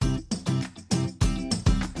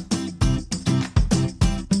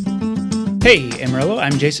Hey Amarillo,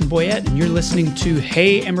 I'm Jason Boyette, and you're listening to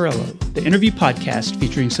Hey Amarillo, the interview podcast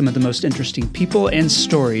featuring some of the most interesting people and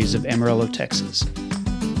stories of Amarillo, Texas.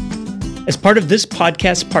 As part of this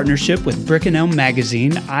podcast partnership with Brick and Elm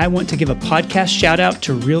Magazine, I want to give a podcast shout out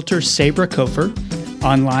to Realtor Sabra Kofer,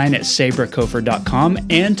 online at sabrakofer.com,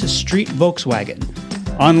 and to Street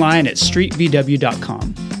Volkswagen, online at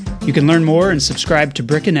streetvw.com. You can learn more and subscribe to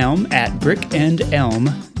Brick and Elm at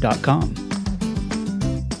brickandelm.com.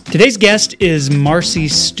 Today's guest is Marcy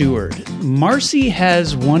Stewart. Marcy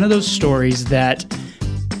has one of those stories that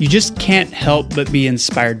you just can't help but be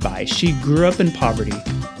inspired by. She grew up in poverty.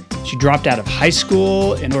 She dropped out of high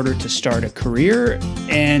school in order to start a career,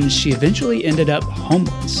 and she eventually ended up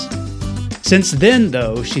homeless. Since then,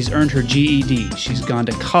 though, she's earned her GED. She's gone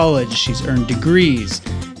to college. She's earned degrees.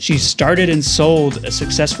 She's started and sold a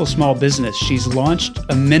successful small business. She's launched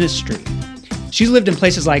a ministry. She's lived in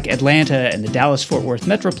places like Atlanta and the Dallas-Fort Worth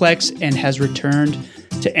Metroplex and has returned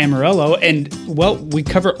to Amarillo. And, well, we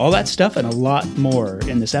cover all that stuff and a lot more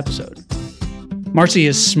in this episode. Marcy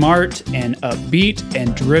is smart and upbeat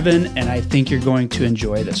and driven, and I think you're going to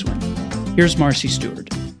enjoy this one. Here's Marcy Stewart.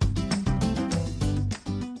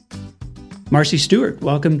 Marcy Stewart,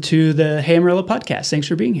 welcome to the Hey Amarillo podcast. Thanks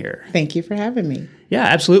for being here. Thank you for having me. Yeah,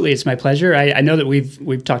 absolutely. It's my pleasure. I know that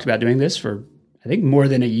we've talked about doing this for, I think, more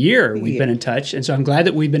than a year. We've been in touch. And so I'm glad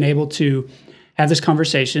that we've been able to have this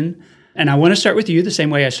conversation. And I want to start with you the same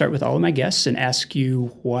way I start with all of my guests and ask you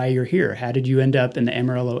why you're here. How did you end up in the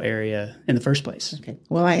Amarillo area in the first place? Okay.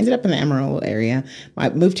 Well, I ended up in the Amarillo area. I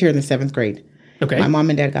moved here in the 7th grade. Okay. My mom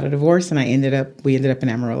and dad got a divorce, and we ended up in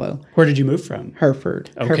Amarillo. Where did you move from? Hereford,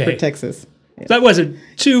 Texas. That wasn't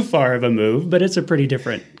too far of a move, but it's a pretty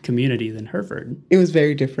different community than Hereford. It was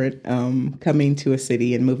very different. Coming to a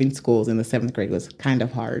city and moving schools in the 7th grade was kind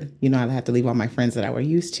of hard. You know, I had to leave all my friends that I were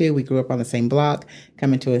used to. We grew up on the same block.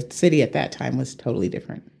 Coming to a city at that time was totally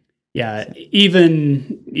different. Yeah,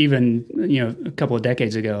 even a couple of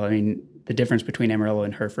decades ago, I mean, the difference between Amarillo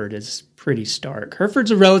and Hereford is pretty stark.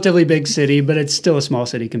 Hereford's a relatively big city, but it's still a small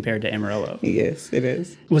city compared to Amarillo. Yes, it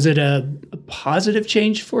is. Was it a positive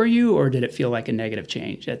change for you, or did it feel like a negative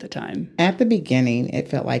change at the time? At the beginning, it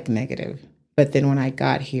felt like negative. But then when I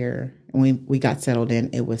got here and we got settled in,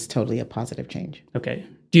 it was totally a positive change. Okay.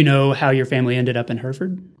 Do you know how your family ended up in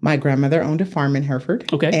Hereford? My grandmother owned a farm in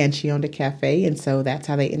Hereford. Okay. And she owned a cafe. And so that's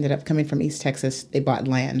how they ended up coming from East Texas. They bought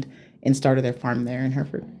land and started their farm there in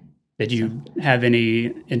Hereford. Did you have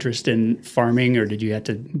any interest in farming, or did you have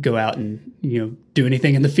to go out and, do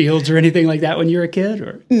anything in the fields or anything like that when you were a kid?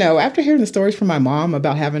 Or no, after hearing the stories from my mom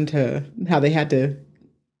about how they had to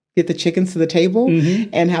get the chickens to the table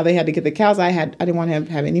and how they had to get the cows, I didn't want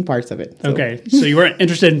to have any parts of it. So. Okay. So you weren't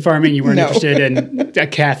interested in farming. You weren't interested in a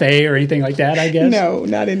cafe or anything like that, I guess? No,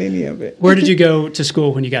 not in any of it. Where did you go to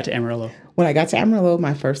school when you got to Amarillo? When I got to Amarillo,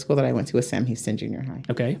 my first school that I went to was Sam Houston Junior High.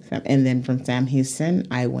 Okay. And then from Sam Houston,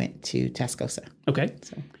 I went to Tascosa. Okay.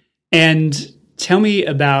 And tell me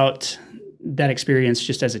about that experience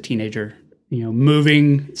just as a teenager,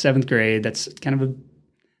 moving 7th grade. That's kind of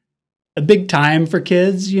a big time for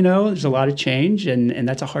kids, there's a lot of change and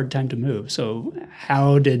that's a hard time to move. So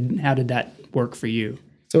how did that work for you?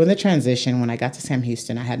 So in the transition, when I got to Sam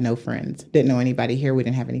Houston, I had no friends, didn't know anybody here. We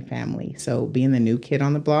didn't have any family. So being the new kid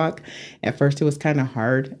on the block, at first it was kind of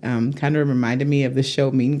hard. Kind of reminded me of the show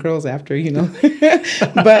Mean Girls after,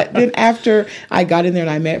 But then after I got in there and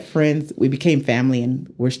I met friends, we became family and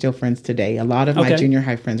we're still friends today. A lot of my junior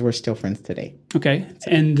high friends, we're still friends today. Okay.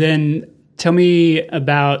 And then tell me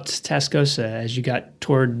about Tascosa as you got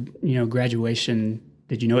toward, graduation.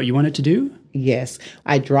 Did you know what you wanted to do? Yes.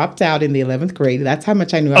 I dropped out in the 11th grade. That's how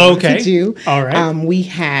much I knew I wanted to do. All right. We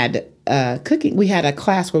had cooking. We had a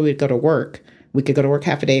class where we'd go to work. We could go to work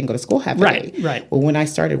half a day and go to school half a day. Right. Well, when I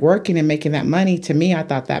started working and making that money, to me, I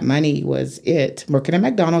thought that money was it. Working at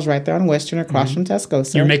McDonald's right there on Western across from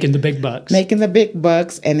Tascosa. You're making the big bucks. Making the big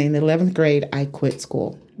bucks. And in the 11th grade, I quit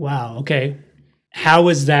school. Wow. Okay. How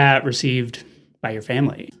was that received by your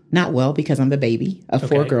family? Not well, because I'm the baby of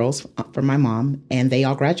 4 girls from my mom, and they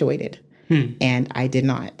all graduated. And I did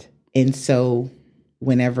not. And so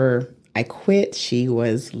whenever I quit, she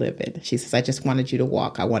was livid. She says, I just wanted you to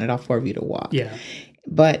walk. I wanted all 4 of you to walk. Yeah.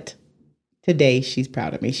 But today she's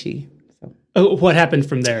proud of me. What happened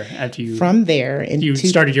from there after you? From there. You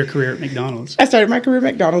started your career at McDonald's. I started my career at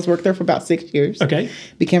McDonald's, worked there for about 6 years. Okay.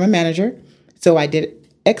 Became a manager. So I did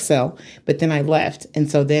Excel, but then I left. And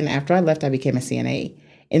so then after I left, I became a CNA.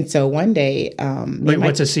 And so one day... Wait,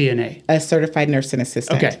 what's a CNA? A certified nursing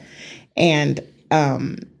assistant. Okay. And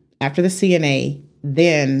after the CNA,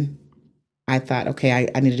 then I thought, okay,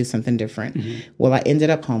 I need to do something different. Well, I ended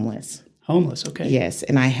up homeless. Homeless, okay. Yes,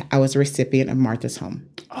 and I was a recipient of Martha's Home.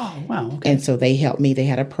 Oh, wow, okay. And so they helped me. They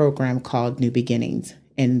had a program called New Beginnings,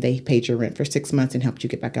 and they paid your rent for 6 months and helped you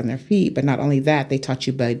get back on their feet. But not only that, they taught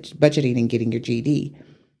you budgeting and getting your GED.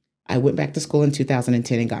 I went back to school in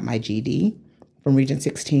 2010 and got my GED from Region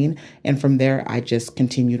 16. And from there, I just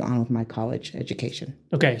continued on with my college education.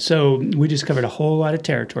 Okay, so we just covered a whole lot of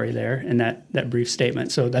territory there in that brief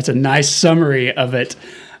statement. So that's a nice summary of it.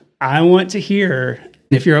 I want to hear,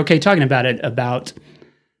 if you're okay talking about it, about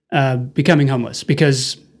becoming homeless,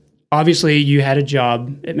 because obviously you had a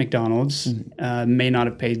job at McDonald's, may not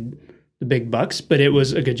have paid the big bucks, but it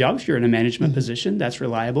was a good job. If you're in a management position, that's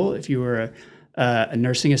reliable. If you were a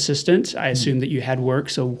nursing assistant, I assume that you had work.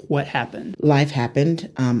 So what happened? Life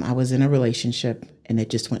happened. I was in a relationship and it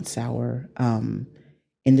just went sour.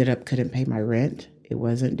 Ended up couldn't pay my rent. It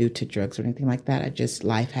wasn't due to drugs or anything like that.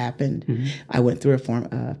 Life happened. I went through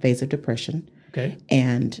a phase of depression. Okay.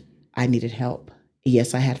 And I needed help.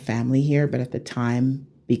 Yes, I had family here, but at the time,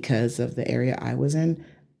 because of the area I was in,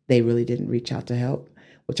 they really didn't reach out to help,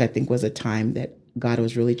 which I think was a time that God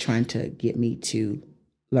was really trying to get me to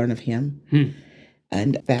learn of Him.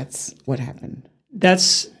 And that's what happened.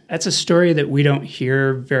 That's a story that we don't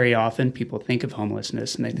hear very often. People think of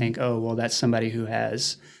homelessness and they think, oh, well, that's somebody who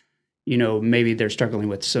has, maybe they're struggling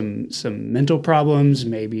with some mental problems.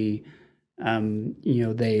 Maybe,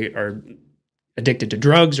 they are addicted to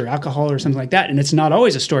drugs or alcohol or something like that. And it's not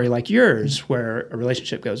always a story like yours where a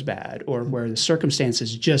relationship goes bad or where the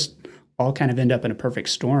circumstances just all kind of end up in a perfect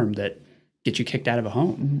storm that get you kicked out of a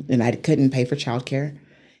home. And I couldn't pay for childcare.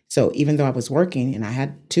 So even though I was working and I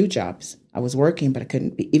had 2 jobs, I was working, but I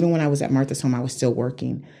couldn't be, even when I was at Martha's Home, I was still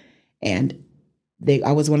working. And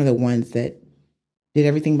I was one of the ones that did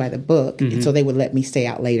everything by the book. And so they would let me stay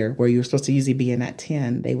out later where you were supposed to usually be in at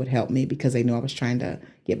 10. They would help me because they knew I was trying to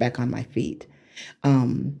get back on my feet.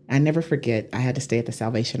 I never forget, I had to stay at the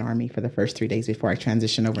Salvation Army for the first 3 days before I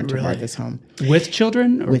transitioned over into Martha's Home. With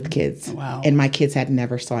children? With kids. Oh, wow. And my kids had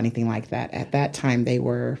never saw anything like that. At that time, they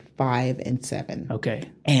were 5 and 7. Okay.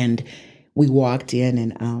 And we walked in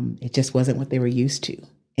and it just wasn't what they were used to.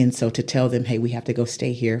 And so to tell them, hey, we have to go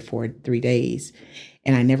stay here for 3 days.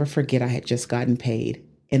 And I never forget, I had just gotten paid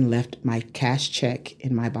and left my cash check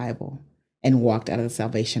in my Bible and walked out of the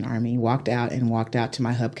Salvation Army, walked out to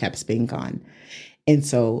my hubcaps being gone. And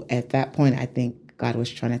so at that point, I think God was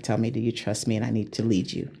trying to tell me, do you trust me? And I need to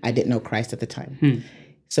lead you. I didn't know Christ at the time.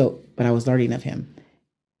 So, but I was learning of Him.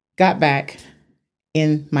 Got back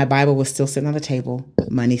and my Bible was still sitting on the table,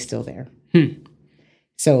 money still there.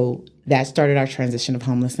 So that started our transition of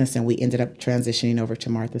homelessness, and we ended up transitioning over to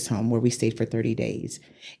Martha's Home, where we stayed for 30 days.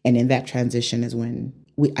 And in that transition is when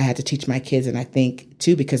I had to teach my kids, and I think,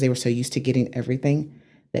 too, because they were so used to getting everything,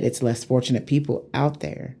 that it's less fortunate people out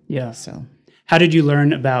there. Yeah. So how did you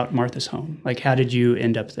learn about Martha's Home? Like, how did you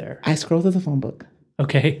end up there? I scrolled through the phone book.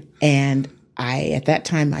 Okay. And at that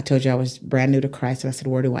time, I told you I was brand new to Christ, and I said,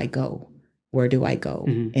 where do I go? Where do I go?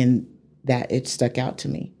 And that it stuck out to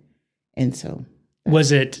me. And so...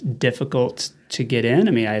 Was it difficult to get in?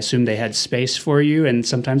 I mean, I assume they had space for you, and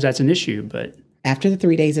sometimes that's an issue, but... After the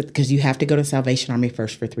 3 days, because you have to go to Salvation Army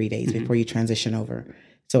first for 3 days before you transition over.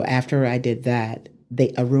 So after I did that,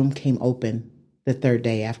 a room came open the 3rd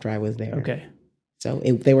day after I was there. Okay. So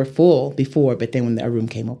they were full before, but then when a room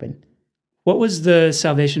came open. What was the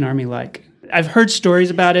Salvation Army like? I've heard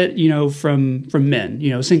stories about it, from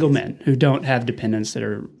men, single men who don't have dependents that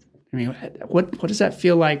are... I mean, what does that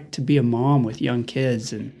feel like to be a mom with young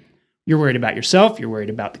kids? And you're worried about yourself, you're worried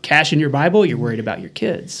about the cash in your Bible, you're worried about your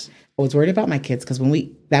kids. I was worried about my kids because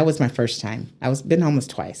that was my first time. Been homeless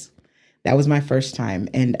twice. That was my first time.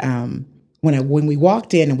 And when we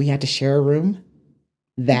walked in and we had to share a room,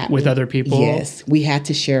 with other people? Yes, we had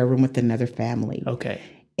to share a room with another family. Okay.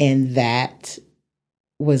 And that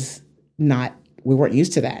was not, we weren't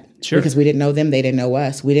used to that. Sure. Because we didn't know them, they didn't know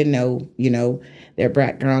us. We didn't know, their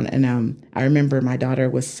background. And I remember my daughter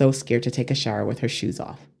was so scared to take a shower with her shoes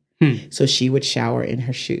off. So she would shower in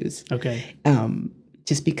her shoes. Okay.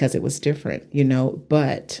 Just because it was different,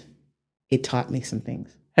 but it taught me some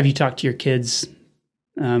things. Have you talked to your kids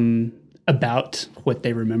about what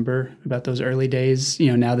they remember about those early days,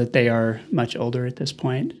 now that they are much older at this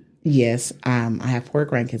point? Yes. I have 4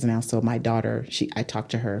 grandkids now. So my daughter, I talk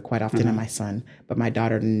to her quite often, and my son, but my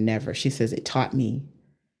daughter never. She says it taught me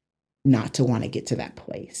not to want to get to that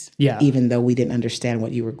place. Yeah. Even though we didn't understand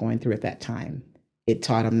what you were going through at that time, it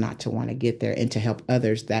taught them not to want to get there and to help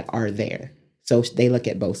others that are there. So they look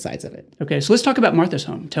at both sides of it. Okay. So let's talk about Martha's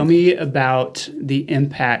Home. Tell me about the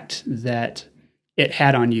impact that it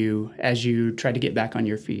had on you as you tried to get back on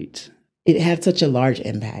your feet. It had such a large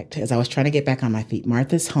impact as I was trying to get back on my feet.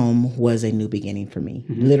 Martha's Home was a new beginning for me.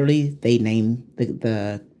 Literally, they named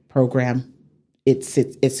the program. It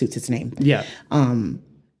suits its name. Yeah.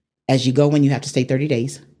 As you go in, you have to stay 30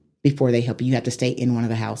 days before they help you. You have to stay in one of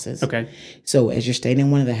the houses. Okay. So as you're staying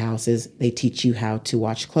in one of the houses, they teach you how to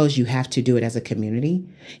wash clothes. You have to do it as a community.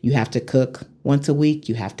 You have to cook once a week.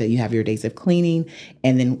 You have your days of cleaning.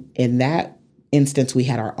 And then in that instance, we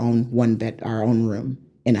had our own our own room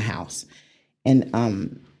in a house.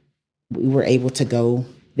 And we were able to go.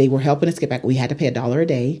 They were helping us get back. We had to pay $1 a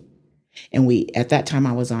day. And at that time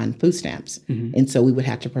I was on food stamps. And so we would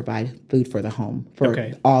have to provide food for the home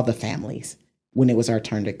for all the families when it was our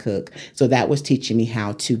turn to cook. So that was teaching me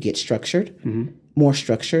how to get structured, more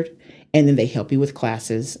structured. And then they help you with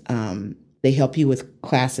classes. They help you with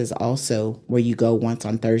classes also where you go once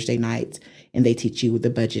on Thursday nights and they teach you the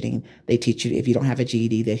budgeting. They teach you, if you don't have a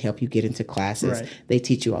GED, they help you get into classes. Right. They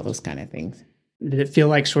teach you all those kind of things. Did it feel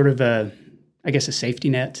like sort of a safety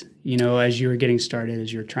net, as you were getting started,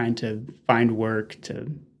 as you were trying to find work,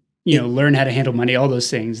 to, learn how to handle money, all those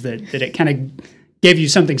things that it kind of gave you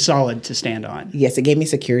something solid to stand on? Yes, it gave me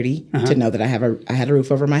security to know that I had a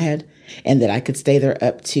roof over my head and that I could stay there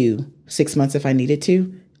up to 6 months if I needed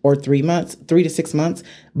to, or 3 to 6 months.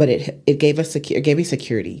 But it gave me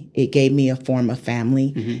security. It gave me a form of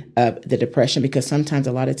family, the depression, because sometimes,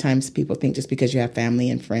 a lot of times, people think just because you have family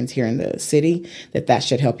and friends here in the city that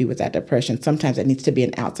should help you with that depression. Sometimes it needs to be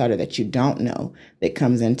an outsider that you don't know that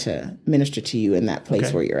comes in to minister to you in that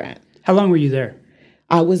place where you're at. How long were you there?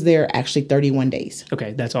 I was there actually 31 days.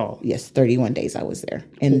 Okay, that's all. Yes, 31 days I was there.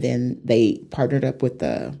 And then they partnered up with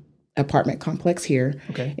the apartment complex here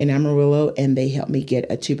in Amarillo, and they helped me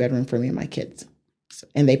get a 2-bedroom for me and my kids.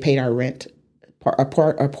 And they paid our rent, a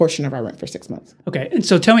portion of our rent for 6 months. Okay, and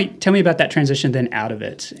so tell me about that transition then out of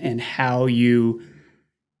it and how you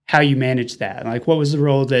managed that. Like, what was the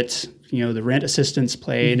role that the rent assistance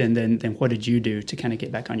played, and then what did you do to kind of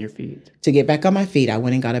get back on your feet? To get back on my feet, I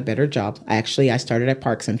went and got a better job. Actually, I started at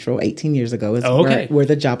Park Central 18 years ago. Where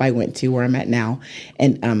the job I went to, where I'm at now,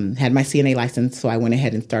 and had my CNA license, so I went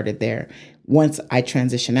ahead and started there. Once I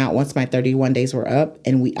transitioned out, once my 31 days were up,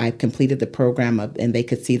 and I completed the program and they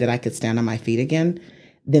could see that I could stand on my feet again,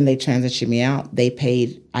 then they transitioned me out.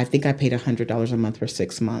 I think I paid $100 a month for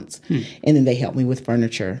 6 months. And then they helped me with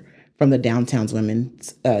furniture from the downtown's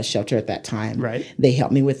women's shelter at that time. Right. They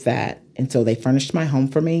helped me with that. And so they furnished my home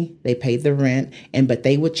for me. They paid the rent. But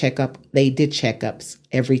they would they did checkups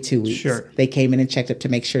every 2 weeks. Sure. They came in and checked up to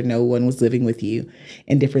make sure no one was living with you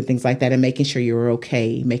and different things like that, and making sure you were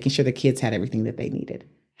okay, making sure the kids had everything that they needed.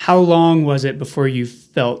 How long was it before you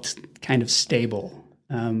felt kind of stable?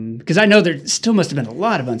 Because I know there still must have been a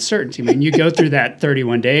lot of uncertainty. I mean, you go through that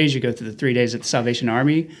 31 days, you go through the 3 days at the Salvation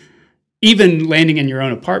Army. Even landing in your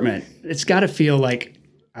own apartment, it's got to feel like,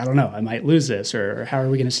 I don't know, I might lose this, or how are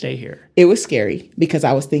we going to stay here? It was scary because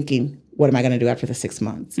I was thinking, what am I going to do after the 6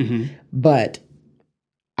 months? But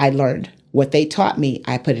I learned what they taught me.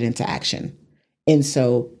 I put it into action. And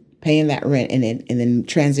so paying that rent and then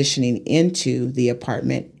transitioning into the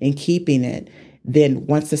apartment and keeping it. Then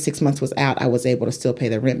once the 6 months was out, I was able to still pay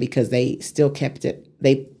the rent because they still kept it.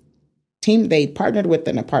 They partnered with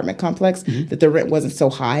an apartment complex that the rent wasn't so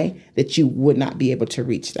high that you would not be able to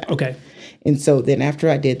reach that. Okay. And so then after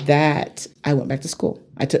I did that, I went back to school.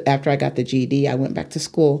 After I got the GED, I went back to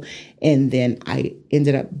school, and then I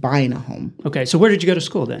ended up buying a home. Okay. So where did you go to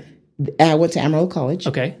school then? I went to Amarillo College.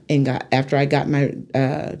 Okay. And after I got my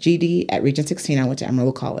GED at Region 16, I went to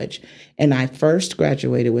Amarillo College. And I first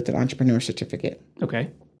graduated with an entrepreneur certificate. Okay.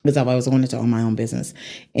 Because I always wanted to own my own business.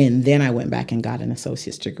 And then I went back and got an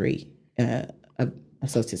associate's degree.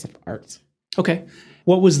 Associates of Arts. Okay.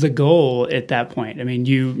 What was the goal at that point? I mean,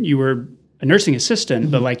 you were a nursing assistant,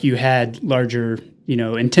 but like you had larger,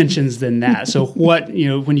 intentions than that. So what,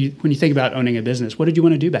 when you think about owning a business, what did you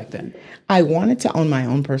want to do back then? I wanted to own my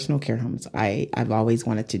own personal care homes. I've always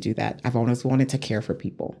wanted to do that. I've always wanted to care for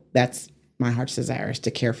people. That's my heart's desire, is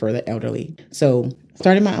to care for the elderly. So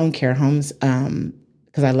starting my own care homes,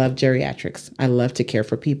 because I love geriatrics. I love to care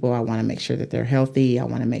for people. I want to make sure that they're healthy. I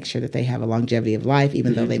want to make sure that they have a longevity of life,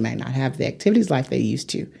 even though they might not have the activities life they used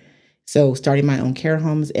to. So starting my own care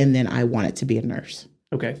homes, and then I wanted to be a nurse.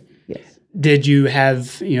 Okay. Yes. Did you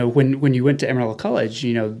have, when you went to Amarillo College,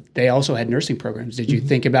 they also had nursing programs. Did you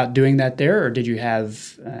think about doing that there, or did you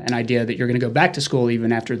have an idea that you're going to go back to school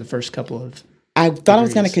even after the first couple of I thought I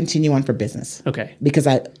was going to continue on for business. Okay. Because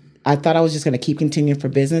I thought I was just going to keep continuing for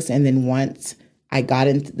business, and then once I got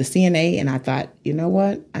into the CNA, and I thought, you know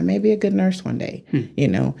what, I may be a good nurse one day,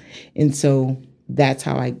 And so that's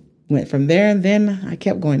how I went from there, and then I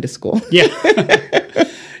kept going to school. Yeah.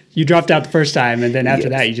 You dropped out the first time, and then after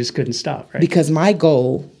that, you just couldn't stop, right? Because my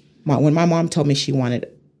goal, when my mom told me she wanted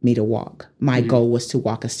me to walk, my goal was to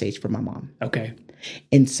walk a stage for my mom. Okay.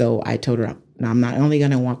 And so I told her, no, I'm not only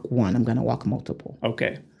going to walk one, I'm going to walk multiple.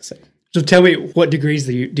 Okay. So tell me, what degrees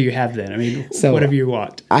do you have then? I mean, what have you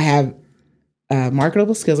walked? I have a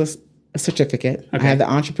marketable skills certificate. Okay. I have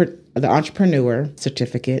the entrepreneur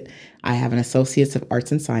certificate. I have an associate's of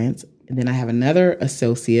arts and science. And then I have another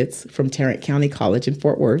associate's from Tarrant County College in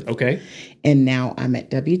Fort Worth. Okay. And now I'm at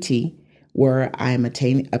WT, where I'm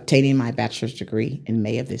obtaining my bachelor's degree in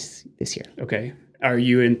May of this year. Okay. Are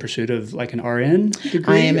you in pursuit of like an RN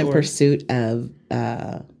degree? I am in pursuit of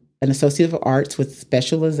an associate of arts with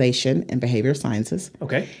specialization in behavioral sciences.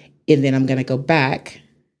 Okay. And then I'm going to go back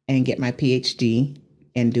and get my PhD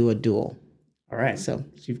and do a dual. All right. So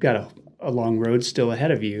you've got a long road still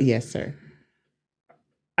ahead of you. Yes, sir.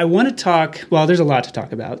 I want to talk, well, there's a lot to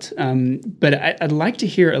talk about, but I'd like to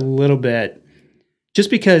hear a little bit, just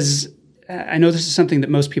because I know this is something that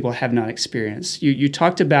most people have not experienced. You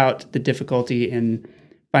talked about the difficulty in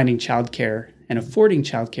finding childcare and affording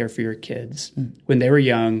childcare for your kids when they were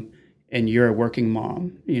young, and you're a working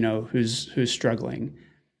mom, who's struggling.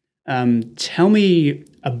 Tell me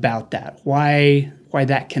about that. Why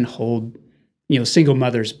that can hold single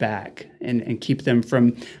mothers back and keep them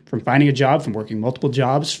from finding a job, from working multiple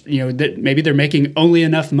jobs, that maybe they're making only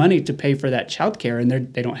enough money to pay for that childcare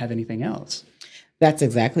and they don't have anything else. That's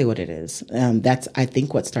exactly what it is. That's, I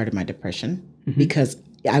think, what started my depression, because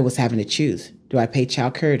I was having to choose. Do I pay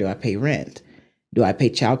childcare or do I pay rent? Do I pay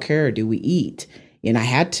childcare or do we eat? And I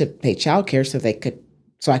had to pay childcare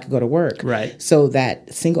so I could go to work. Right. So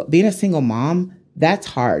that being a single mom, that's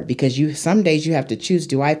hard, because some days you have to choose,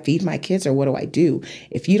 do I feed my kids or what do I do?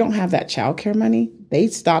 If you don't have that childcare money, they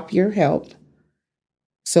stop your help.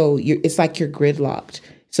 So it's like you're gridlocked.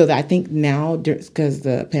 So that I think now, because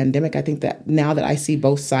the pandemic, I think that now that I see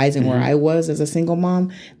both sides and where I was as a single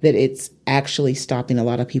mom, that it's actually stopping a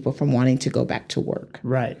lot of people from wanting to go back to work.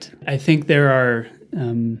 Right. I think there are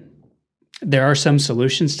some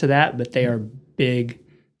solutions to that, but they are big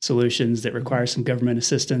solutions that require some government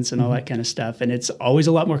assistance and all that kind of stuff. And it's always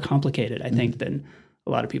a lot more complicated, I think, than a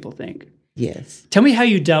lot of people think. Yes. Tell me how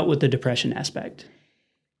you dealt with the depression aspect.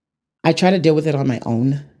 I try to deal with it on my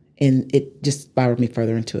own, and it just spiraled me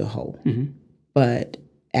further into a hole. But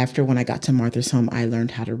when I got to Martha's Home, I learned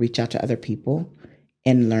how to reach out to other people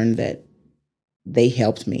and learned that they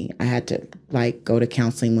helped me. I had to go to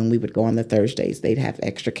counseling when we would go on the Thursdays. They'd have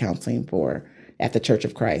extra counseling at the Church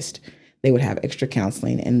of Christ. They would have extra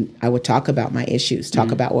counseling, and I would talk about my issues,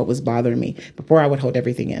 talk about what was bothering me. Before, I would hold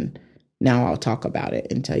everything in. Now I'll talk about it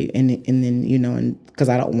and tell you. And then, because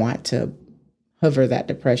I don't want to hover that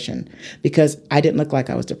depression, because I didn't look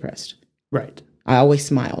like I was depressed. Right. I always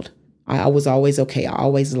smiled. I was always okay. I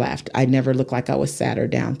always laughed. I never looked like I was sad or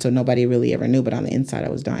down. So nobody really ever knew, but on the inside I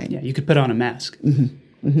was dying. Yeah, you could put on a mask.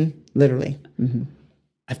 Literally.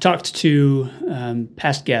 I've talked to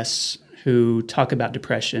past guests who talk about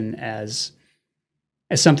depression as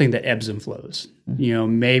something that ebbs and flows.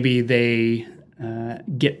 Maybe they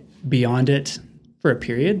get beyond it for a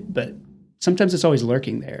period, but sometimes it's always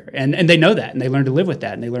lurking there. And they know that, and they learn to live with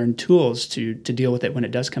that, and they learn tools to deal with it when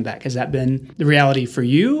it does come back. Has that been the reality for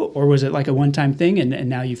you, or was it like a one-time thing, and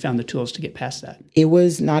now you found the tools to get past that? It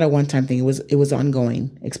was not a one-time thing. It was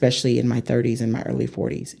ongoing, especially in my 30s and my early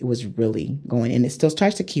 40s. It was really going, and it still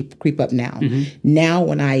tries to creep up now. Now,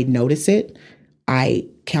 when I notice it, I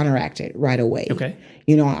counteract it right away. Okay.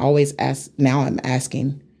 I always ask, now I'm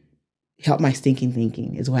asking, help my stinking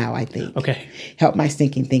thinking is how I think. Okay. Help my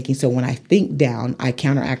stinking thinking. So when I think down, I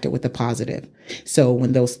counteract it with the positive. So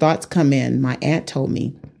when those thoughts come in, my aunt told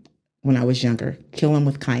me when I was younger, kill them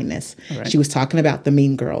with kindness. Right. She was talking about the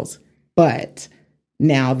mean girls. But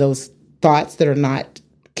now those thoughts that are not,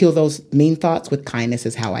 kill those mean thoughts with kindness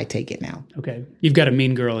is how I take it now. Okay. You've got a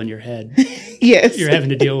mean girl in your head. Yes. You're having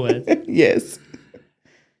to deal with. Yes.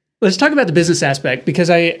 Let's talk about the business aspect,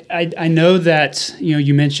 because I know that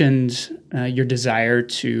you mentioned your desire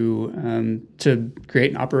to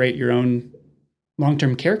create and operate your own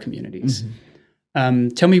long-term care communities.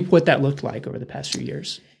 Tell me what that looked like over the past few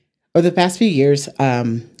years. Over the past few years,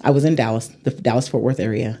 I was in Dallas, the Dallas-Fort Worth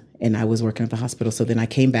area, and I was working at the hospital. So then I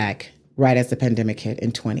came back right as the pandemic hit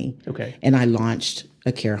in 20. Okay. And I launched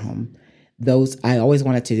a care home. I always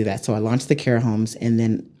wanted to do that. So I launched the care homes, and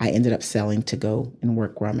then I ended up selling to go and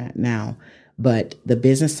work where I'm at now. But the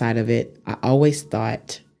business side of it, I always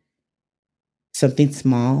thought something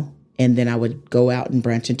small, and then I would go out and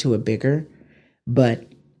branch into a bigger. But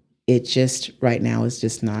it just right now is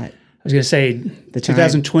just not. I was going to say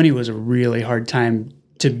 2020 was a really hard time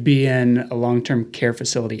to be in a long-term care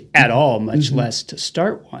facility at all, much less to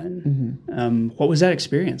start one. What was that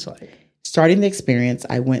experience like? Starting the experience,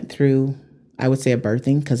 I went through, I would say, a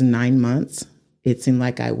birthing, because 9 months, it seemed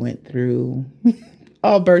like I went through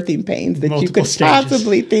all birthing pains that Multiple you could stages.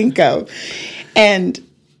 possibly think of. And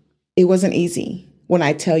it wasn't easy. When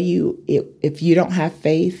I tell you, if you don't have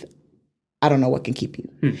faith, I don't know what can keep you.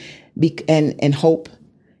 And hope,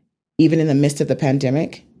 even in the midst of the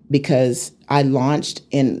pandemic, because I launched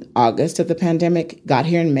in August of the pandemic, got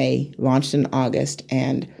here in May, launched in August,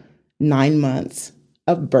 and 9 months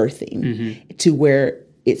of birthing to where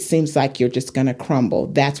it seems like you're just going to crumble.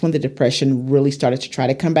 That's when the depression really started to try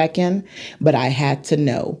to come back in. But I had to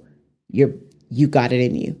know, you got it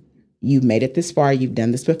in you. You've made it this far. You've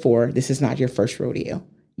done this before. This is not your first rodeo.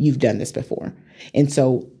 You've done this before. And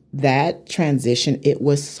so that transition, it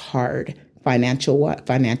was hard.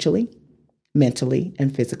 Financially, mentally,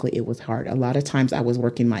 and physically, it was hard. A lot of times I was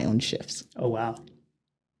working my own shifts. Oh, wow.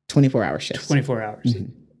 24-hour shifts. 24 hours.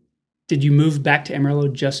 Did you move back to Amarillo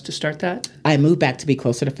just to start that? I moved back to be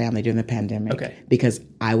closer to family during the pandemic. Okay. Because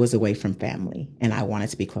I was away from family and I wanted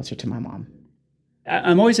to be closer to my mom.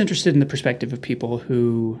 I'm always interested in the perspective of people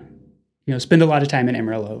who, spend a lot of time in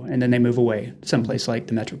Amarillo and then they move away someplace like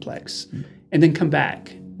the Metroplex and then come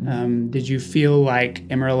back. Did you feel like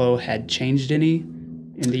Amarillo had changed any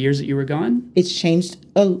in the years that you were gone? It's changed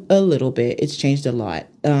a little bit. It's changed a lot.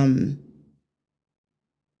 To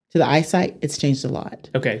the eyesight, it's changed a lot.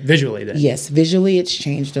 Okay, visually then. Yes, visually it's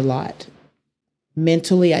changed a lot.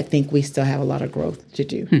 Mentally, I think we still have a lot of growth to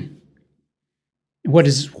do. What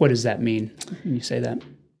does that mean when you say that?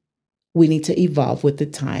 We need to evolve with the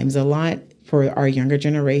times a lot. For our younger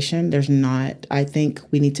generation, I think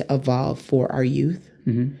we need to evolve for our youth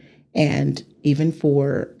and even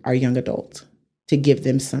for our young adults to give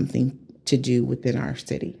them something to do within our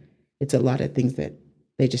city. It's a lot of things that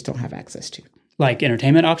they just don't have access to. Like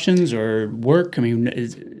entertainment options or work? I mean,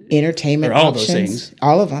 entertainment all options, those things.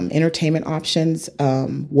 All of them. Entertainment options,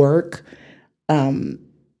 work.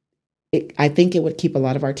 I think it would keep a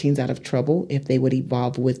lot of our teens out of trouble if they would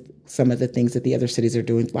evolve with some of the things that the other cities are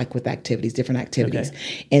doing, like with activities, different activities,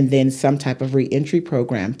 and then some type of reentry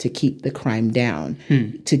program to keep the crime down,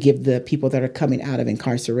 to give the people that are coming out of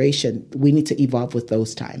incarceration. We need to evolve with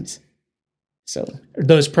those times. So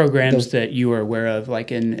those programs that you are aware of,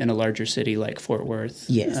 like in a larger city like Fort Worth,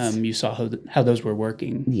 yes, you saw how those were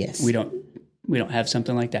working. Yes, we don't have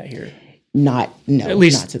something like that here. At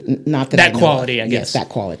least not that quality, I guess. Yes, that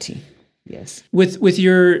quality. Yes. With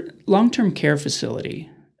your long-term care facility,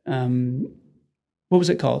 what was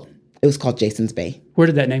it called? It was called Jason's Bay. Where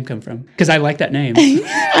did that name come from? Because I like that name.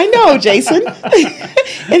 I know, Jason.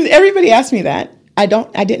 And everybody asked me that. I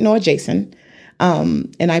didn't know a Jason.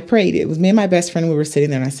 And I prayed. It was me and my best friend. We were sitting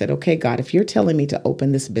there and I said, okay, God, if you're telling me to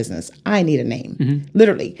open this business, I need a name,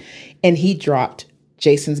 literally. And he dropped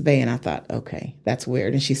Jason's Bay. And I thought, okay, that's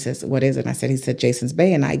weird. And she says, what is it? And he said Jason's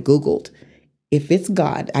Bay. And I Googled, if it's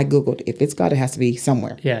God, if it's God, it has to be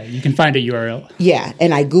somewhere. Yeah, you can find a URL. Yeah.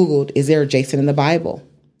 And I Googled, is there a Jason in the Bible?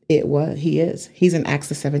 He is. He's in Acts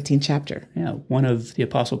the 17th chapter. Yeah, one of the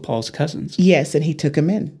Apostle Paul's cousins. Yes, and he took him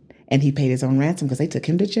in. And he paid his own ransom because they took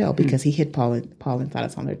him to jail because he hid Paul and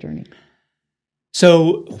Silas on their journey.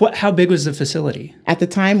 So how big was the facility? At the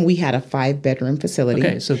time, we had a 5-bedroom facility.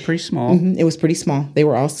 Okay, so pretty small. It was pretty small. They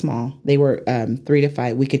were all small. They were 3 to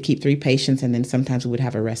 5. We could keep 3 patients, and then sometimes we would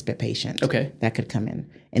have a respite patient that could come in.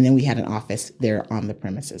 And then we had an office there on the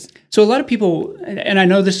premises. So a lot of people, and I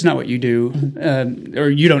know this is not what you do, or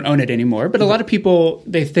you don't own it anymore, but a lot of people,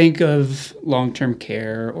 they think of long-term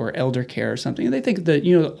care or elder care or something, and they think that,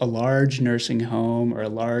 a large nursing home or a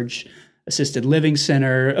large assisted living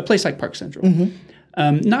center, a place like Park Central.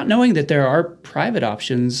 Not knowing that there are private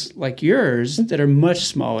options like yours that are much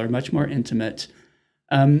smaller, much more intimate.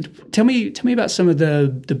 Tell me about some of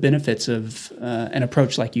the benefits of an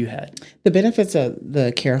approach like you had. The benefits of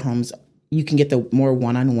the care homes, you can get the more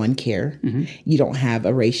one-on-one care. You don't have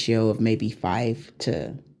a ratio of maybe 1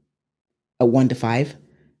 to 5,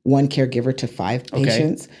 one caregiver to 5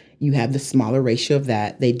 patients. You have the smaller ratio of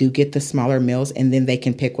that. They do get the smaller meals, and then they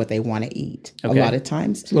can pick what they want to eat. A lot of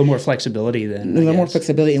times. It's a little more flexibility then. A little more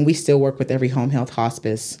flexibility, and we still work with every home health,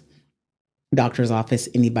 hospice, doctor's office.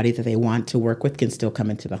 Anybody that they want to work with can still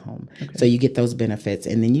come into the home. So you get those benefits,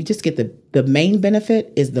 and then you just get the main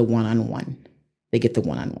benefit is the one-on-one. They get the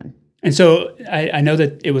one-on-one. And so I know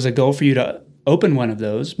that it was a goal for you to open one of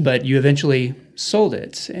those, but you eventually sold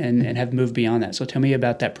it and have moved beyond that. So tell me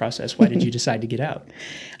about that process. Why did you decide to get out?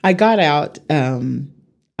 I got out. I'm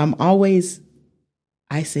a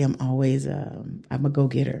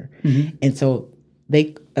go-getter. And so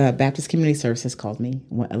they Baptist Community Services called me,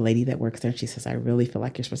 a lady that works there, and she says, I really feel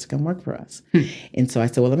like you're supposed to come work for us. And so I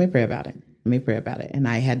said, well, let me pray about it. And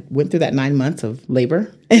I had went through that 9 months of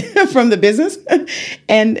labor from the business.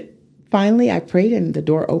 And finally I prayed and the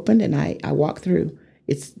door opened and I walked through.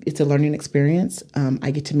 It's a learning experience.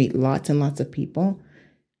 I get to meet lots and lots of people.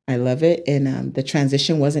 I love it. And the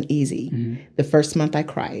transition wasn't easy. Mm-hmm. The first month I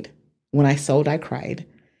cried. When I sold, I cried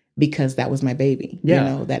because that was my baby. Yeah. You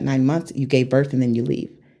know, that 9 months you gave birth and then you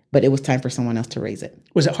leave. But it was time for someone else to raise it.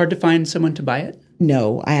 Was it hard to find someone to buy it?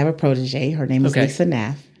 No, I have a protege. Her name is Lisa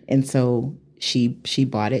Naff. And so she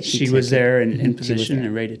bought it. She was there and in position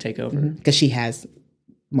and ready to take over. Because she has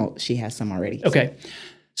some already. Okay.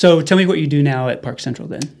 So tell me what you do now at Park Central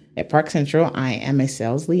then. At Park Central, I am a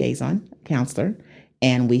sales liaison counselor.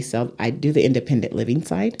 And I do the independent living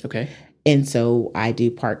side. Okay. And so I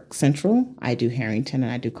do Park Central, I do Harrington,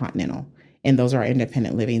 and I do Continental. And those are our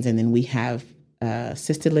independent livings. And then we have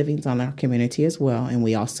assisted livings on our community as well. And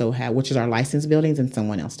we also have, which is our licensed buildings, and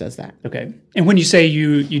someone else does that. Okay. And when you say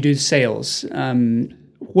you do sales,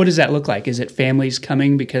 what does that look like? Is it families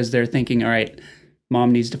coming because they're thinking, all right,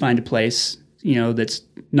 mom needs to find a place, that's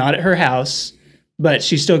not at her house, but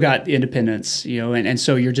she's still got the independence, and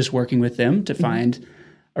so you're just working with them to find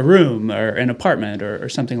a room or an apartment or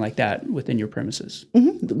something like that within your premises.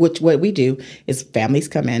 Mm-hmm. What we do is families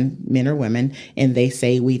come in, men or women, and they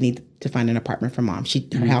say we need to find an apartment for mom.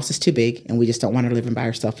 Her house is too big and we just don't want her living by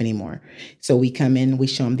herself anymore. So we come in, we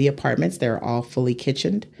show them the apartments. They're all fully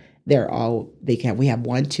kitchened. We have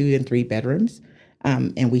 1, 2, and 3 bedrooms.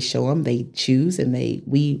 And we show them, they choose, and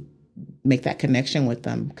we make that connection with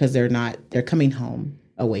them because they're coming home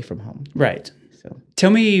away from home. Right. So tell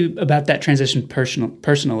me about that transition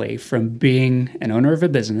personally from being an owner of a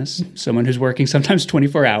business, someone who's working sometimes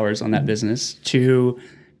 24 hours on that business, to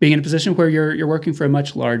being in a position where you're working for a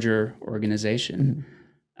much larger organization.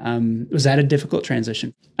 Was that a difficult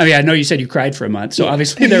transition? I mean, I know you said you cried for a month, so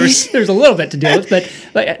obviously there's a little bit to deal with,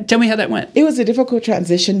 but tell me how that went. It was a difficult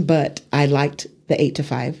transition, but I liked the 8 to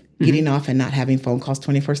 5, getting off and not having phone calls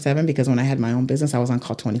 24/7, because when I had my own business, I was on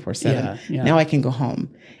call 24/7. Yeah. Now I can go home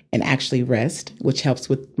and actually rest, which helps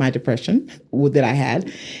with my depression that I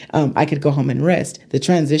had. I could go home and rest. The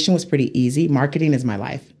transition was pretty easy. Marketing is my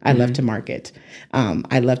life. I love to market.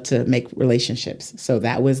 I love to make relationships. So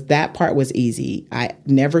that part was easy. I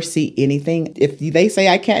never see anything. If they say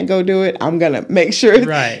I can't go do it, I'm going to make sure.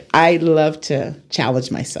 Right. I love to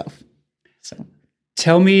challenge myself. So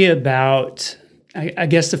tell me about, I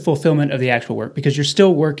guess, the fulfillment of the actual work, because you're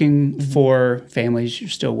still working for families. You're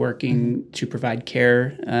still working to provide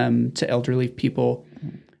care to elderly people,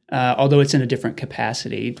 although it's in a different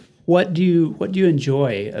capacity. What do you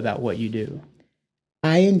enjoy about what you do?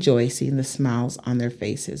 I enjoy seeing the smiles on their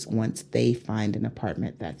faces once they find an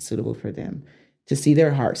apartment that's suitable for them. To see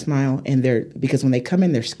their heart smile, because when they come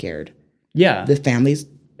in, they're scared. Yeah, the families.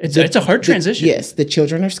 It's a hard transition. Yes, the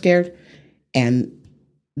children are scared, and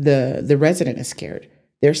the resident is scared.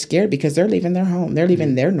 They're scared because they're leaving their home. They're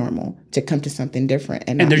leaving their normal to come to something different.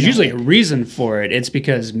 And there's usually a reason for it. It's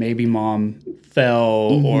because maybe mom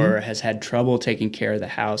fell or has had trouble taking care of the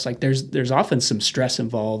house. Like there's often some stress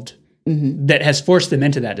involved that has forced them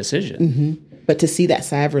into that decision. But to see that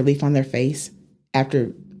sigh of relief on their face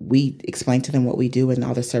after we explain to them what we do and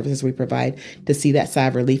all the services we provide, to see that sigh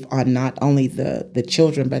of relief on not only the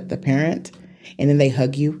children, but the parent, and then they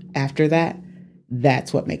hug you after that,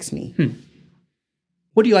 that's what makes me.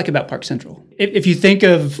 What do you like about Park Central? If you think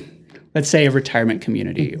of, let's say, a retirement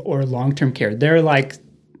community or long-term care, they're like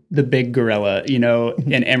the big gorilla, in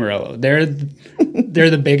Amarillo. They're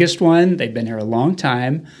the biggest one. They've been here a long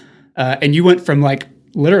time. And you went from like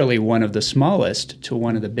literally one of the smallest to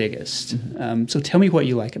one of the biggest. So tell me what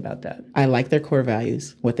you like about that. I like their core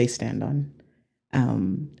values, what they stand on.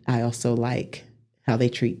 I also like how they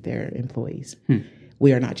treat their employees.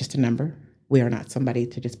 We are not just a number. We are not somebody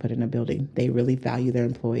to just put in a building. They really value their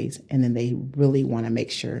employees, and then they really want to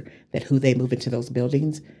make sure that who they move into those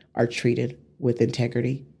buildings are treated with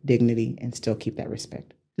integrity, dignity, and still keep that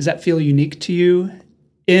respect. Does that feel unique to you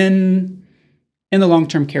in the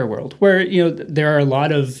long-term care world, where there are a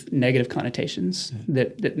lot of negative connotations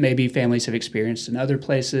that maybe families have experienced in other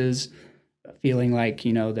places, feeling like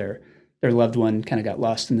their loved one kind of got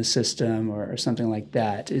lost in the system or something like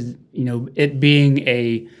that? Is it being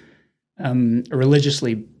a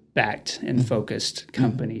religiously backed and focused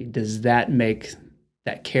company, does that make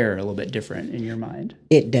that care a little bit different in your mind?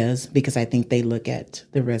 It does, because I think they look at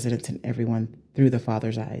the residents and everyone through the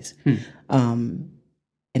Father's eyes.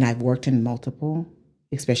 And I've worked in multiple,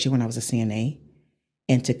 especially when I was a CNA,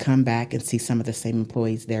 And to come back and see some of the same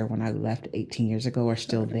employees there when I left 18 years ago are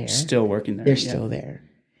still there. Still working there. They're still there.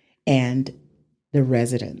 And the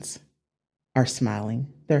residents are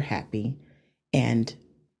smiling. They're happy. And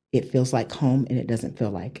it feels like home, and it doesn't feel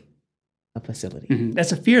like a facility. Mm-hmm.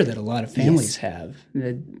 That's a fear that a lot of families have.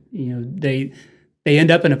 That, they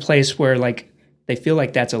end up in a place where like they feel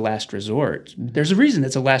like that's a last resort. Mm-hmm. There's a reason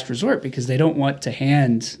it's a last resort, because they don't want to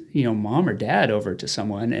hand, mom or dad over to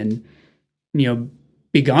someone and,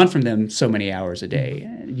 be gone from them so many hours a day.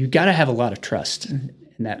 You got to have a lot of trust in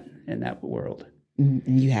that world.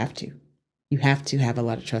 And you have to. You have to have a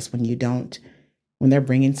lot of trust when they're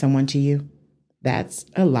bringing someone to you. That's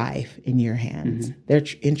a life in your hands. Mm-hmm. They're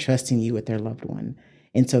entrusting you with their loved one.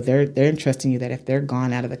 And so they're entrusting you that if they're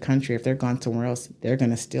gone out of the country, if they're gone somewhere else, they're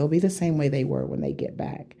going to still be the same way they were when they get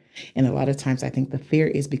back. And a lot of times I think the fear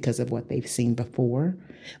is because of what they've seen before.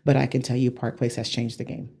 But I can tell you Park Place has changed the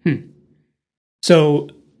game. So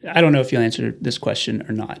I don't know if you'll answer this question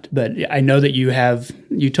or not, but I know that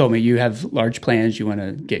you told me you have large plans. You want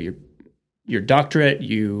to get your doctorate,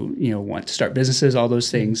 you want to start businesses, all those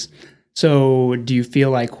things. So do you feel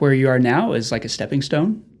like where you are now is like a stepping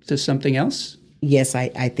stone to something else? Yes,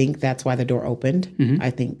 I think that's why the door opened. Mm-hmm. I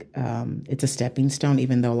think it's a stepping stone,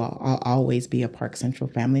 even though I'll always be a Park Central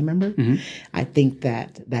family member. Mm-hmm. I think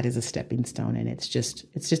that is a stepping stone, and it's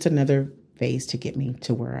just another phase to get me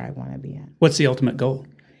to where I want to be at. What's the ultimate goal?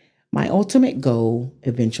 My ultimate goal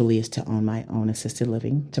eventually is to own my own assisted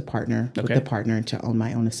living, to partner with a partner and to own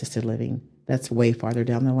my own assisted living. That's way farther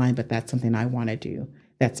down the line, but that's something I want to do.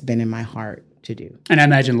 That's been in my heart to do. And I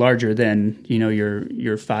imagine larger than,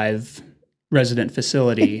 your 5 resident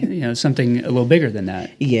facility, something a little bigger than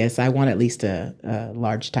that. Yes, I want at least a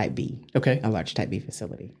large type B. Okay. A large type B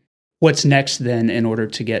facility. What's next then in order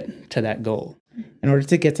to get to that goal? In order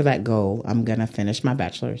to get to that goal, I'm going to finish my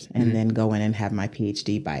bachelor's and then go in and have my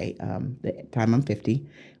PhD by the time I'm 50,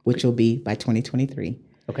 which will be by 2023.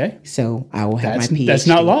 Okay. So I will have my PhD. That's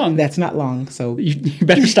not long. That's not long. So you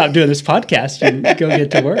better stop doing this podcast and go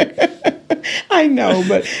get to work. I know,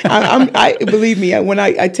 but I believe me, when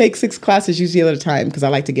I take 6 classes usually at a time because I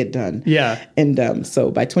like to get done. Yeah. And so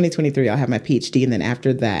by 2023, I'll have my PhD. And then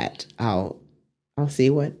after that, I'll see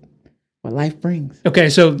what life brings. Okay.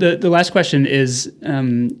 So the last question is,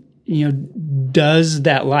 does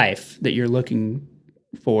that life that you're looking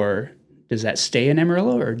for, does that stay in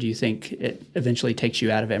Amarillo, or do you think it eventually takes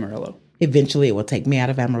you out of Amarillo? Eventually, it will take me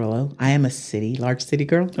out of Amarillo. I am a large city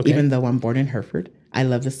girl, even though I'm born in Hereford. I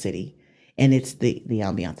love the city, and it's the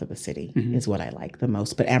ambiance of the city is what I like the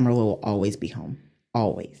most. But Amarillo will always be home,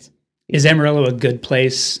 always. Is Amarillo a good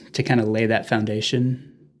place to kind of lay that foundation?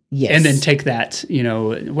 Yes. And then take that,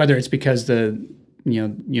 whether it's because the,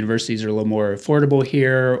 universities are a little more affordable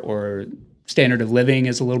here or standard of living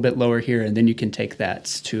is a little bit lower here, and then you can take that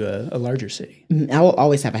to a larger city. I will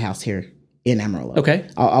always have a house here in Amarillo. Okay.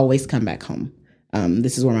 I'll always come back home.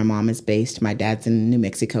 This is where my mom is based. My dad's in New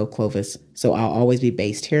Mexico, Clovis. So I'll always be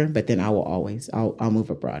based here, but then I'll move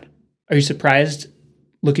abroad. Are you surprised,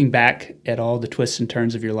 looking back at all the twists and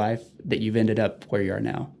turns of your life, that you've ended up where you are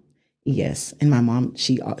now? Yes. And my mom,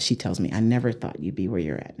 she tells me, I never thought you'd be where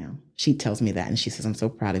you're at now. She tells me that. And she says, I'm so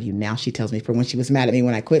proud of you. Now she tells me, from when she was mad at me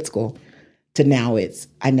when I quit school to now,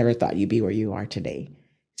 I never thought you'd be where you are today.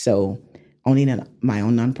 So owning my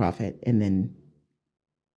own nonprofit and then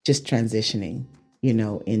just transitioning,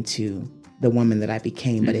 into the woman that I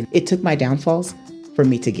became. But it took my downfalls for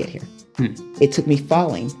me to get here. It took me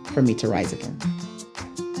falling for me to rise again.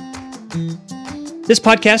 This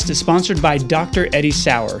podcast is sponsored by Dr. Eddie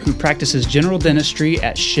Sauer, who practices general dentistry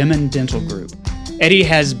at Shemin Dental Group. Eddie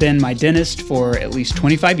has been my dentist for at least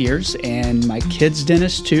 25 years and my kid's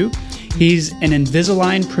dentist too. He's an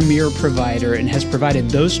Invisalign Premier provider and has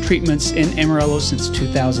provided those treatments in Amarillo since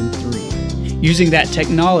 2003, using that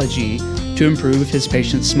technology to improve his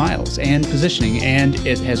patients' smiles and positioning, and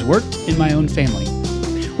it has worked in my own family.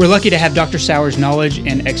 We're lucky to have Dr. Sauer's knowledge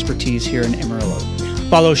and expertise here in Amarillo.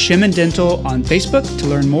 Follow Shemin Dental on Facebook to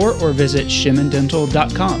learn more or visit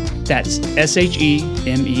shemindental.com. That's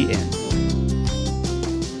SHEMEN.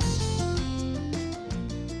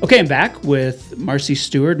 Okay, I'm back with Marcy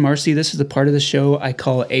Stewart. Marcy, this is the part of the show I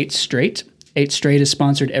call 8 Straight. 8 Straight is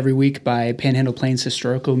sponsored every week by Panhandle Plains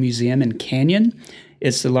Historical Museum in Canyon.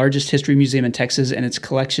 It's the largest history museum in Texas, and its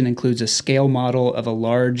collection includes a scale model of a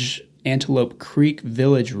large Antelope Creek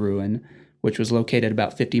Village ruin, which was located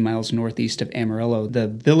about 50 miles northeast of Amarillo. The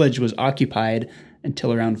village was occupied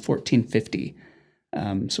until around 1450,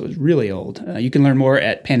 so it was really old. You can learn more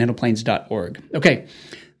at panhandleplains.org. Okay,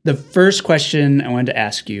 the first question I wanted to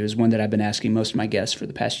ask you is one that I've been asking most of my guests for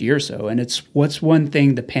the past year or so, and it's, what's one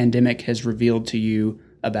thing the pandemic has revealed to you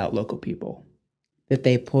about local people? That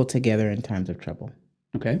they pull together in times of trouble.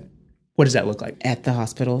 Okay. What does that look like? At the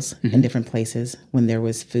hospitals and different places, when there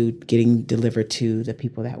was food getting delivered to the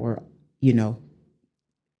people that were,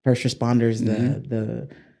 first responders, the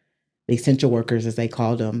essential workers, as they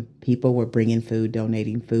called them, people were bringing food,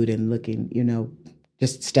 donating food, and looking,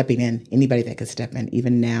 just stepping in, anybody that could step in.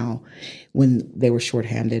 Even now, when they were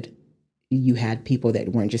shorthanded, you had people that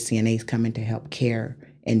weren't just CNAs coming to help care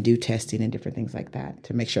and do testing and different things like that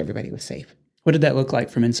to make sure everybody was safe. What did that look like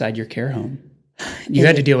from inside your care home? You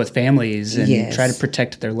had to deal with families and try to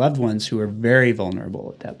protect their loved ones who were very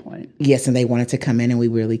vulnerable at that point. Yes, and they wanted to come in and we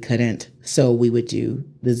really couldn't. So we would do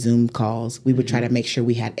the Zoom calls. We would try to make sure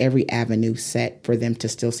we had every avenue set for them to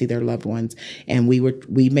still see their loved ones. And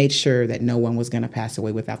we made sure that no one was going to pass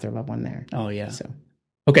away without their loved one there. Oh, yeah. So,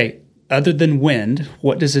 okay, other than wind,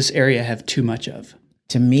 what does this area have too much of?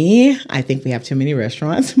 To me, I think we have too many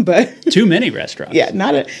restaurants, but... Too many restaurants?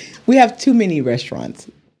 Yeah, we have too many restaurants.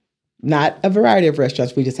 Not a variety of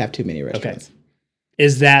restaurants. We just have too many restaurants. Okay.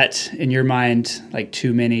 Is that, in your mind, like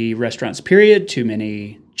too many restaurants, period? Too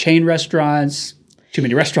many chain restaurants? Too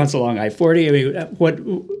many restaurants along I-40? I mean, what?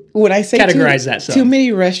 When I say categorize that some. Too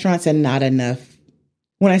many restaurants and not enough.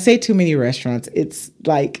 When I say too many restaurants, it's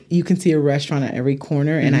like you can see a restaurant at every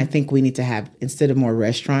corner. And I think we need to have, instead of more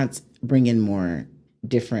restaurants, bring in more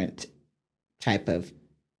different type of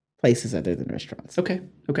places other than restaurants. Okay.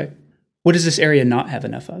 What does this area not have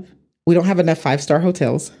enough of? We don't have enough 5-star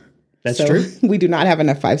hotels. That's true. We do not have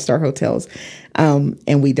enough 5-star hotels.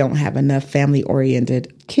 And we don't have enough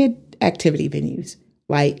family-oriented kid activity venues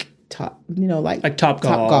like Top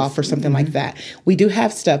Golf or something like that. We do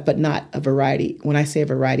have stuff, but not a variety. When I say a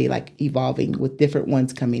variety, like evolving with different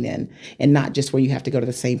ones coming in and not just where you have to go to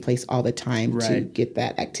the same place all the time to get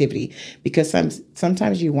that activity. Because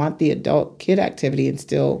sometimes you want the adult kid activity and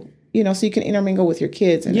still, so you can intermingle with your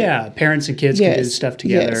kids. And parents and kids can do stuff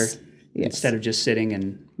together. Yes. Instead of just sitting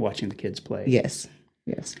and watching the kids play. Yes.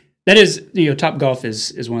 That is, Top Golf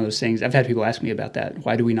is one of those things. I've had people ask me about that.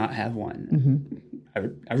 Why do we not have one?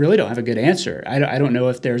 I really don't have a good answer. I don't know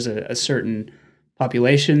if there's a certain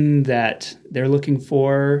population that they're looking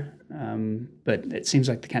for, but it seems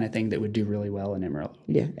like the kind of thing that would do really well in Amarillo.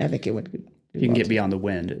 Yeah, I think it would. You can get beyond the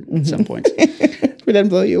wind at some points. It doesn't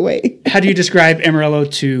blow you away. How do you describe Amarillo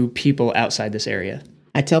to people outside this area?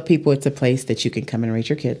 I tell people it's a place that you can come and raise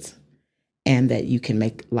your kids and that you can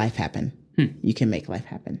make life happen. You can make life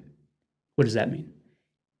happen. What does that mean?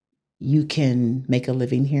 You can make a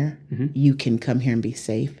living here. You can come here and be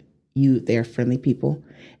safe. They're friendly people.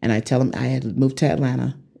 And I tell them I had moved to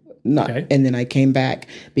Atlanta. And then I came back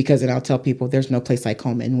because, and I'll tell people there's no place like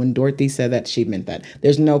home. And when Dorothy said that, she meant that.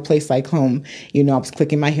 There's no place like home. I was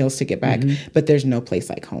clicking my heels to get back, but there's no place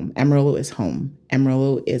like home. Amarillo is home.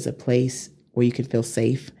 Amarillo is a place where you can feel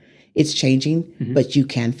safe. It's changing, but you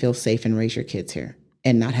can feel safe and raise your kids here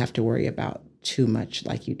and not have to worry about too much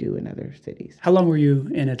like you do in other cities. How long were you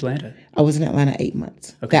in Atlanta? I was in Atlanta 8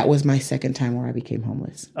 months. Okay. That was my second time where I became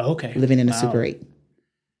homeless. Oh, okay. Living in a Super 8.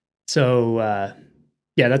 So,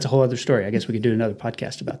 that's a whole other story. I guess we could do another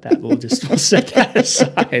podcast about that. We'll set that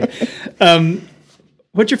aside.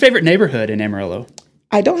 What's your favorite neighborhood in Amarillo?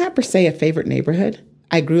 I don't have per se a favorite neighborhood.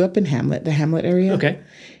 I grew up in Hamlet, the Hamlet area. Okay.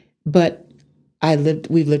 But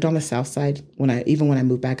we've lived on the south side. When I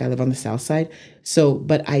moved back, I live on the south side. So,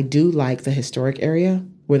 but I do like the historic area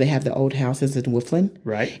where they have the old houses in Wolfland.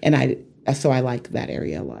 Right. And I like that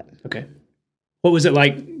area a lot. Okay. What was it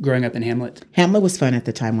like growing up in Hamlet? Hamlet was fun at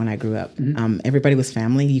the time when I grew up. Everybody was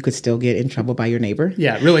family. You could still get in trouble by your neighbor.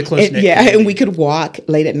 Yeah, really close-knit. And we could walk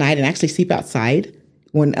late at night and actually sleep outside.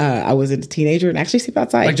 When I was a teenager and actually sleep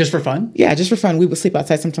outside. Like just for fun? Yeah, just for fun. We would sleep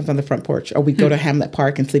outside sometimes on the front porch, or we'd go to Hamlet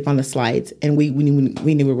Park and sleep on the slides, and we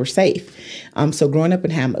knew we were safe. So growing up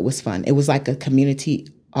in Hamlet was fun. It was like a community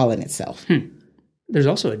all in itself. There's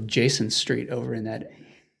also a Jason Street over in that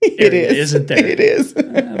area, it is, isn't there? It is.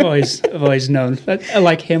 I've always known. I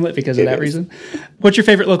like Hamlet because of that reason. What's your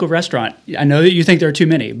favorite local restaurant? I know that you think there are too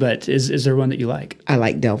many, but is there one that you like? I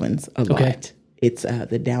like Delvin's a lot. It's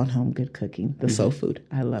the down home good cooking, the soul food.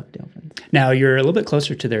 I love Delvin's. Now, you're a little bit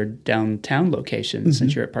closer to their downtown location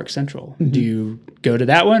since you're at Park Central. Do you go to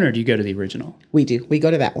that one or do you go to the original? We do. We go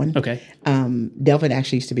to that one. Okay. Delvin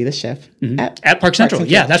actually used to be the chef at Park Central.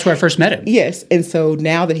 Yeah, that's where I first met him. Yes. And so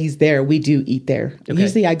now that he's there, we do eat there. Okay.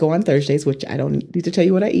 Usually I go on Thursdays, which I don't need to tell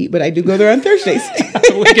you what I eat, but I do go there on Thursdays.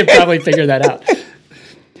 We could probably figure that out.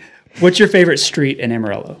 What's your favorite street in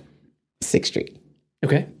Amarillo? 6th Street.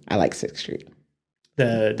 Okay. I like 6th Street.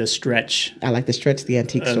 The stretch. I like the stretch, the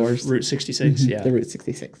antique stores. Route 66, yeah. The Route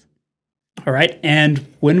 66. All right. And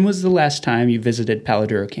when was the last time you visited Palo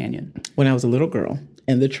Duro Canyon? When I was a little girl.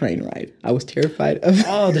 and the train ride. I was terrified of.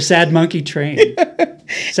 Oh, the Sad Monkey train.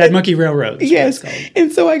 Sad Monkey Railroad. Yes.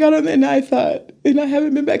 And so I got on there and I thought, and I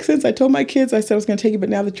haven't been back since. I told my kids, I said I was going to take it, but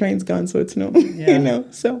now the train's gone, so it's no,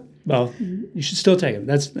 so. Well, you should still take them.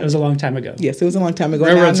 That was a long time ago. Yes, it was a long time ago.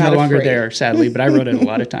 Railroad's no longer there, sadly, but I rode it a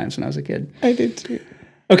lot of times when I was a kid. I did too.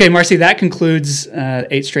 Okay, Marcy, that concludes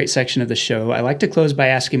 8 straight section of the show. I like to close by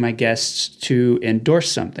asking my guests to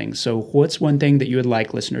endorse something. So what's one thing that you would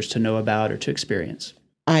like listeners to know about or to experience?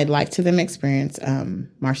 I'd like to them experience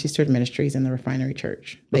Marcy Stewart Ministries and the Refinery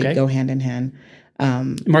Church. They go hand in hand.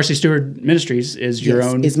 Marcy Stewart Ministries is your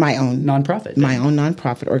own? Is my own nonprofit. My own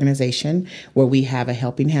nonprofit organization where we have a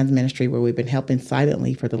Helping Hands ministry where we've been helping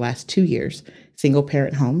silently for the last 2 years, single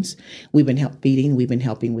parent homes. We've been feeding. We've been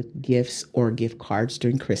helping with gifts or gift cards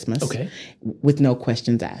during Christmas. Okay. With no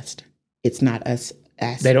questions asked. It's not us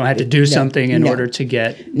asking. They don't have to do something in order to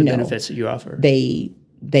get the benefits that you offer. They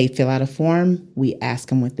fill out a form. We ask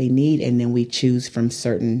them what they need, and then we choose from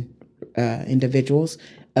certain individuals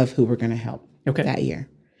of who we're going to help. That year.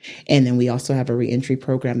 And then we also have a reentry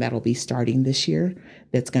program that'll be starting this year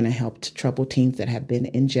that's going to help troubled teens that have been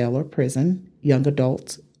in jail or prison, young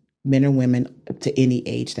adults, men or women up to any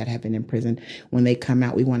age that have been in prison. When they come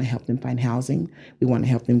out, we want to help them find housing. We want to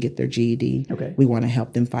help them get their GED. We want to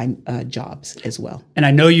help them find jobs as well. And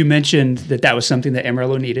I know you mentioned that was something that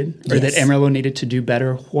Amarillo needed, or that Amarillo needed to do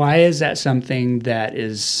better. Why is that something that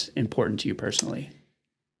is important to you personally?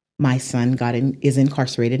 My son is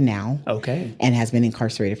incarcerated now. Okay. And has been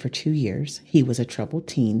incarcerated for 2 years. He was a troubled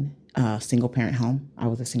teen, single parent home. I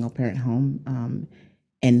was a single parent home.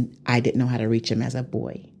 And I didn't know how to reach him as a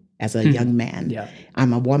boy, as a young man. Yeah.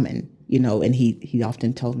 I'm a woman, and he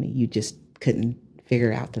often told me you just couldn't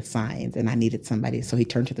figure out the signs and I needed somebody. So he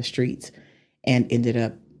turned to the streets and ended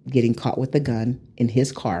up getting caught with a gun in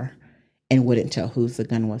his car and wouldn't tell whose the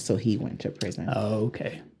gun was. So he went to prison. Oh,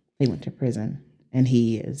 okay. He went to prison. And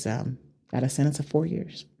he is got a sentence of 4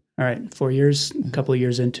 years. All right, 4 years, a couple of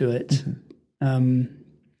years into it.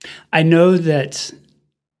 I know that's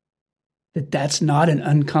not an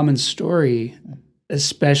uncommon story,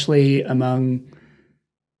 especially among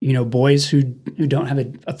boys who don't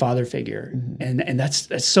have a father figure, and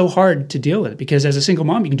that's so hard to deal with because as a single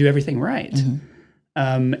mom, you can do everything right,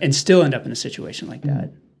 and still end up in a situation like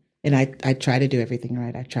that. And I try to do everything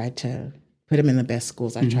right. I tried to put him in the best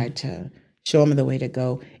schools. I tried to show him the way to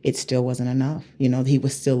go. It still wasn't enough. He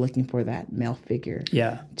was still looking for that male figure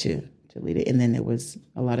to lead it. And then it was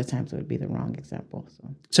a lot of times it would be the wrong example.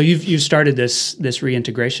 So you've started this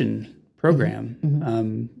reintegration program,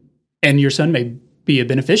 and your son may be a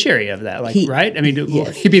beneficiary of that, right? I mean,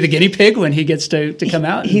 he'd be the guinea pig when he gets to come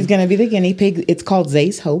out. He's going to be the guinea pig. It's called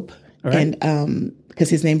Zay's Hope, and because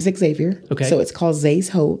his name's Xavier. Okay. So it's called Zay's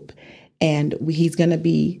Hope, and he's going to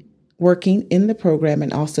be working in the program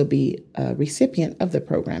and also be a recipient of the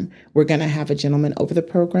program. We're going to have a gentleman over the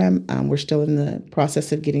program. We're still in the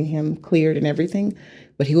process of getting him cleared and everything,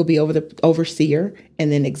 but he will be over the overseer,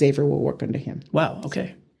 and then Xavier will work under him. Wow.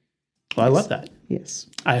 Okay. Well, I love that. Yes.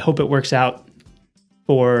 I hope it works out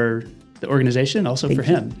for the organization, also for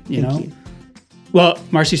him. Thank you. Well,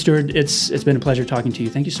 Marcy Stewart, it's been a pleasure talking to you.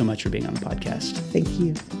 Thank you so much for being on the podcast. Thank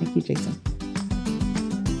you. Thank you, Jason.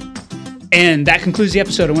 And that concludes the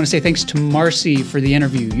episode. I want to say thanks to Marcy for the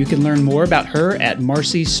interview. You can learn more about her at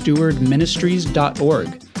marcystewardministries.org.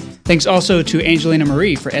 Thanks also to Angelina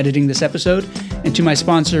Marie for editing this episode, and to my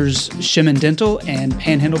sponsors, Shemin Dental and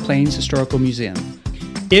Panhandle Plains Historical Museum.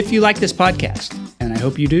 If you like this podcast, and I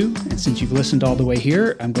hope you do, and since you've listened all the way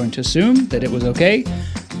here, I'm going to assume that it was okay,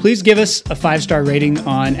 please give us a 5-star rating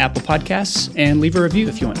on Apple Podcasts and leave a review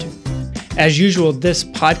if you want to. As usual, this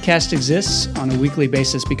podcast exists on a weekly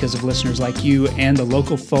basis because of listeners like you and the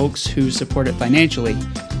local folks who support it financially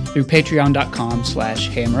through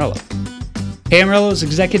patreon.com/Hey Amarillo. Hey Amarillo's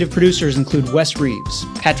executive producers include Wes Reeves,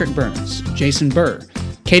 Patrick Burns, Jason Burr,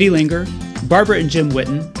 Katie Linger, Barbara and Jim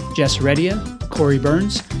Witten, Jess Redia, Corey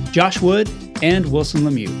Burns, Josh Wood, and Wilson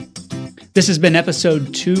Lemieux. This has been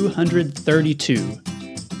episode 232.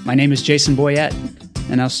 My name is Jason Boyette,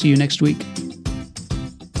 and I'll see you next week.